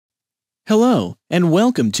Hello, and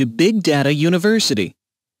welcome to Big Data University.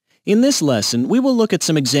 In this lesson, we will look at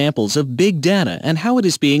some examples of big data and how it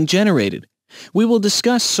is being generated. We will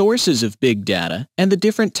discuss sources of big data and the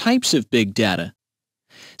different types of big data.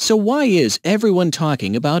 So why is everyone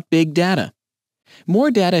talking about big data? More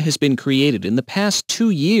data has been created in the past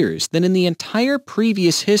 2 years than in the entire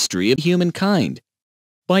previous history of humankind.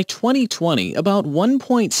 By 2020, about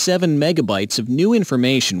 1.7 megabytes of new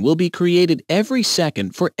information will be created every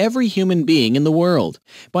second for every human being in the world.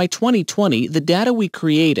 By 2020, the data we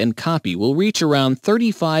create and copy will reach around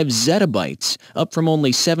 35 zettabytes, up from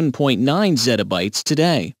only 7.9 zettabytes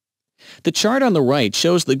today. The chart on the right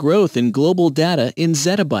shows the growth in global data in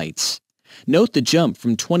zettabytes. Note the jump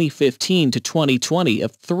from 2015 to 2020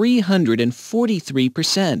 of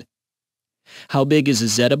 343%. How big is a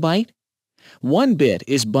zettabyte? 1 bit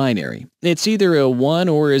is binary. It's either a 1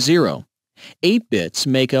 or a 0. 8 bits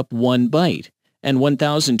make up 1 byte, and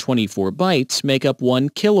 1024 bytes make up 1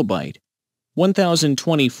 kilobyte.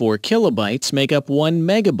 1024 kilobytes make up 1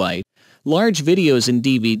 megabyte. Large videos and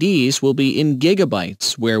DVDs will be in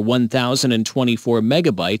gigabytes, where 1024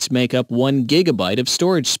 megabytes make up 1 gigabyte of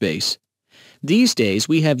storage space. These days,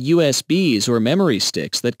 we have USBs or memory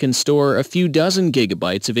sticks that can store a few dozen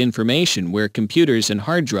gigabytes of information, where computers and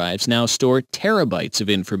hard drives now store terabytes of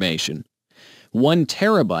information. 1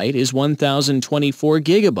 terabyte is 1024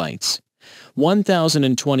 gigabytes.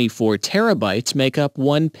 1024 terabytes make up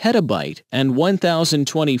 1 petabyte, and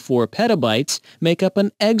 1024 petabytes make up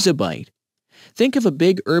an exabyte. Think of a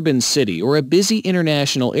big urban city or a busy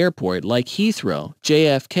international airport like Heathrow,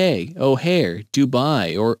 JFK, O'Hare,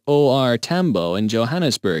 Dubai, or OR Tambo in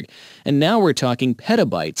Johannesburg, and now we're talking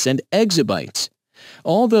petabytes and exabytes.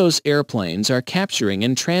 All those airplanes are capturing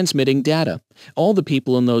and transmitting data. All the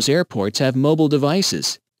people in those airports have mobile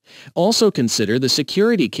devices. Also consider the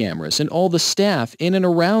security cameras and all the staff in and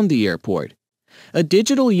around the airport. A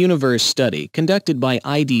Digital Universe study conducted by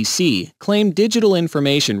IDC claimed digital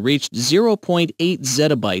information reached 0.8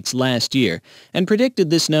 zettabytes last year and predicted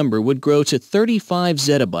this number would grow to 35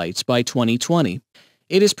 zettabytes by 2020.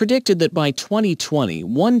 It is predicted that by 2020,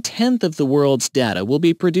 1/10 of the world's data will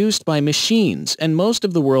be produced by machines, and most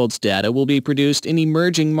of the world's data will be produced in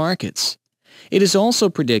emerging markets. It is also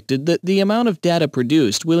predicted that the amount of data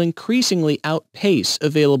produced will increasingly outpace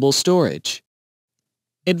available storage.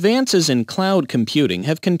 Advances in cloud computing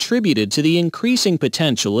have contributed to the increasing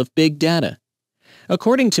potential of big data.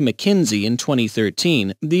 According to McKinsey in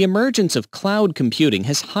 2013, the emergence of cloud computing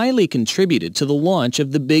has highly contributed to the launch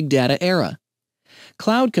of the big data era.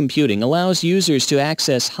 Cloud computing allows users to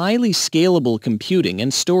access highly scalable computing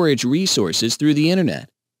and storage resources through the Internet.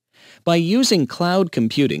 By using cloud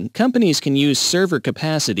computing, companies can use server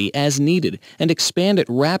capacity as needed and expand it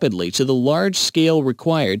rapidly to the large scale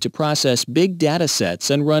required to process big data sets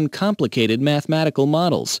and run complicated mathematical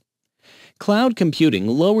models. Cloud computing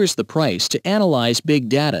lowers the price to analyze big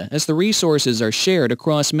data as the resources are shared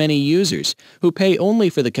across many users who pay only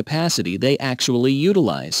for the capacity they actually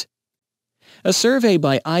utilize. A survey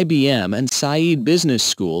by IBM and Said Business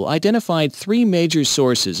School identified 3 major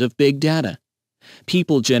sources of big data: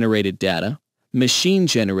 people-generated data,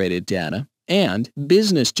 machine-generated data, and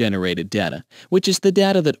business-generated data, which is the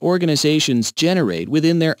data that organizations generate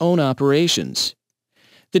within their own operations.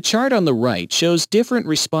 The chart on the right shows different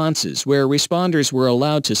responses where responders were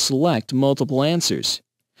allowed to select multiple answers.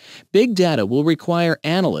 Big data will require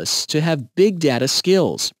analysts to have big data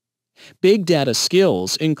skills. Big data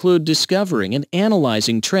skills include discovering and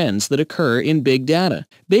analyzing trends that occur in big data.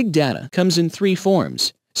 Big data comes in 3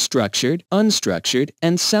 forms: structured, unstructured,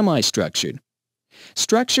 and semi-structured.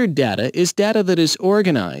 Structured data is data that is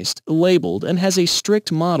organized, labeled, and has a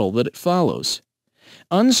strict model that it follows.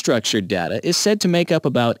 Unstructured data is said to make up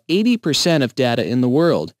about 80% of data in the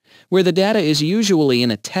world, where the data is usually in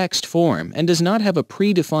a text form and does not have a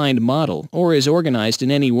predefined model or is organized in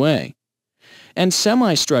any way. And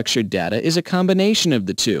semi-structured data is a combination of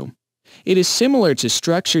the two. It is similar to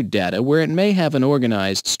structured data where it may have an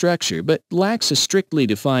organized structure but lacks a strictly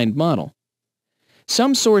defined model.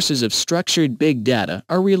 Some sources of structured big data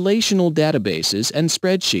are relational databases and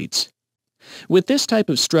spreadsheets. With this type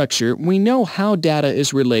of structure, we know how data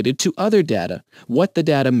is related to other data, what the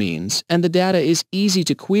data means, and the data is easy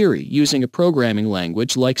to query using a programming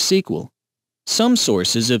language like SQL. Some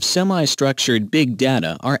sources of semi-structured big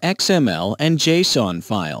data are XML and JSON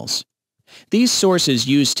files. These sources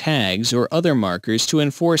use tags or other markers to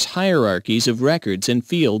enforce hierarchies of records and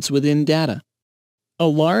fields within data. A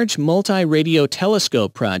large multi-radio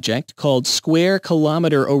telescope project called Square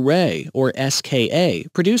Kilometer Array, or SKA,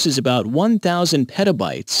 produces about 1,000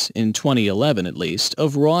 petabytes, in 2011 at least,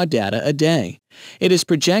 of raw data a day. It is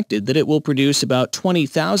projected that it will produce about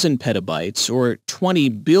 20,000 petabytes, or 20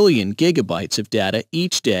 billion gigabytes of data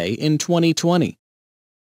each day in 2020.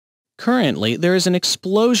 Currently, there is an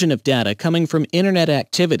explosion of data coming from Internet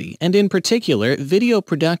activity, and in particular, video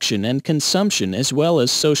production and consumption as well as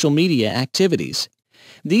social media activities.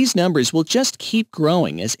 These numbers will just keep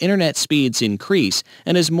growing as Internet speeds increase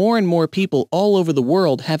and as more and more people all over the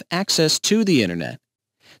world have access to the Internet.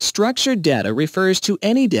 Structured data refers to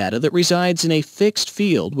any data that resides in a fixed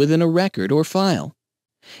field within a record or file.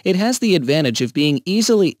 It has the advantage of being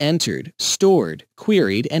easily entered, stored,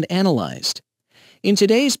 queried, and analyzed. In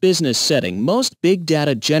today's business setting, most big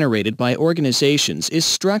data generated by organizations is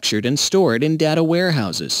structured and stored in data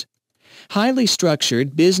warehouses. Highly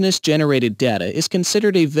structured, business-generated data is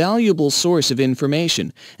considered a valuable source of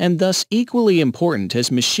information and thus equally important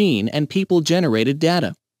as machine and people-generated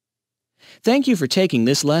data. Thank you for taking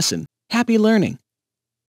this lesson. Happy learning!